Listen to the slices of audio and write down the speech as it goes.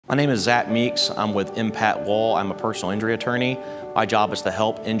My name is Meeks. I'm with Impact Law. I'm a personal injury attorney. My job is to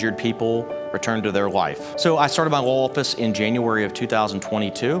help injured people return to their life. So I started my law office in January of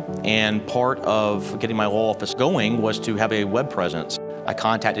 2022, and part of getting my law office going was to have a web presence. I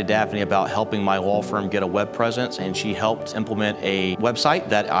contacted Daphne about helping my law firm get a web presence, and she helped implement a website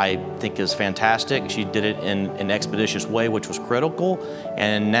that I think is fantastic. She did it in an expeditious way, which was critical.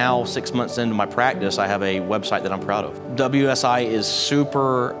 And now, 6 months into my practice, I have a website that I'm proud of. WSI is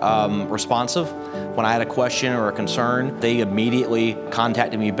super responsive. When I had a question or a concern, they immediately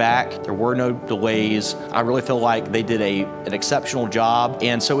contacted me back. There were no delays. I really feel like they did an exceptional job.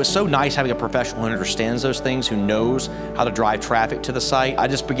 And so it's so nice having a professional who understands those things, who knows how to drive traffic to the site. I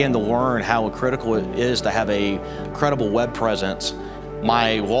just began to learn how critical it is to have a credible web presence.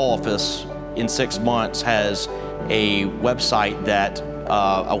 My law office in 6 months has a website that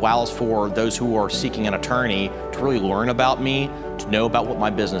allows for those who are seeking an attorney to really learn about me, to know about what my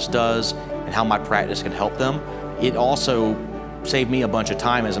business does, and how my practice can help them. It also saved me a bunch of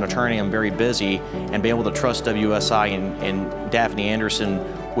time as an attorney. I'm very busy, and being able to trust WSI and Daphne Anderson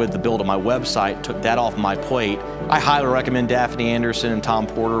with the build of my website took that off my plate. I highly recommend Daphne Anderson and Tom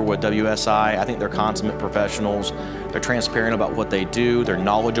Porter with WSI. I think they're consummate professionals. They're transparent about what they do. They're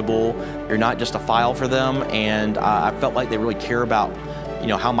knowledgeable. You're not just a file for them, and I felt like they really care about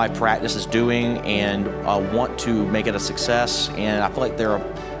how my practice is doing and want to make it a success, and I feel like they're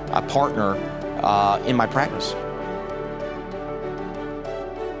a partner in my practice.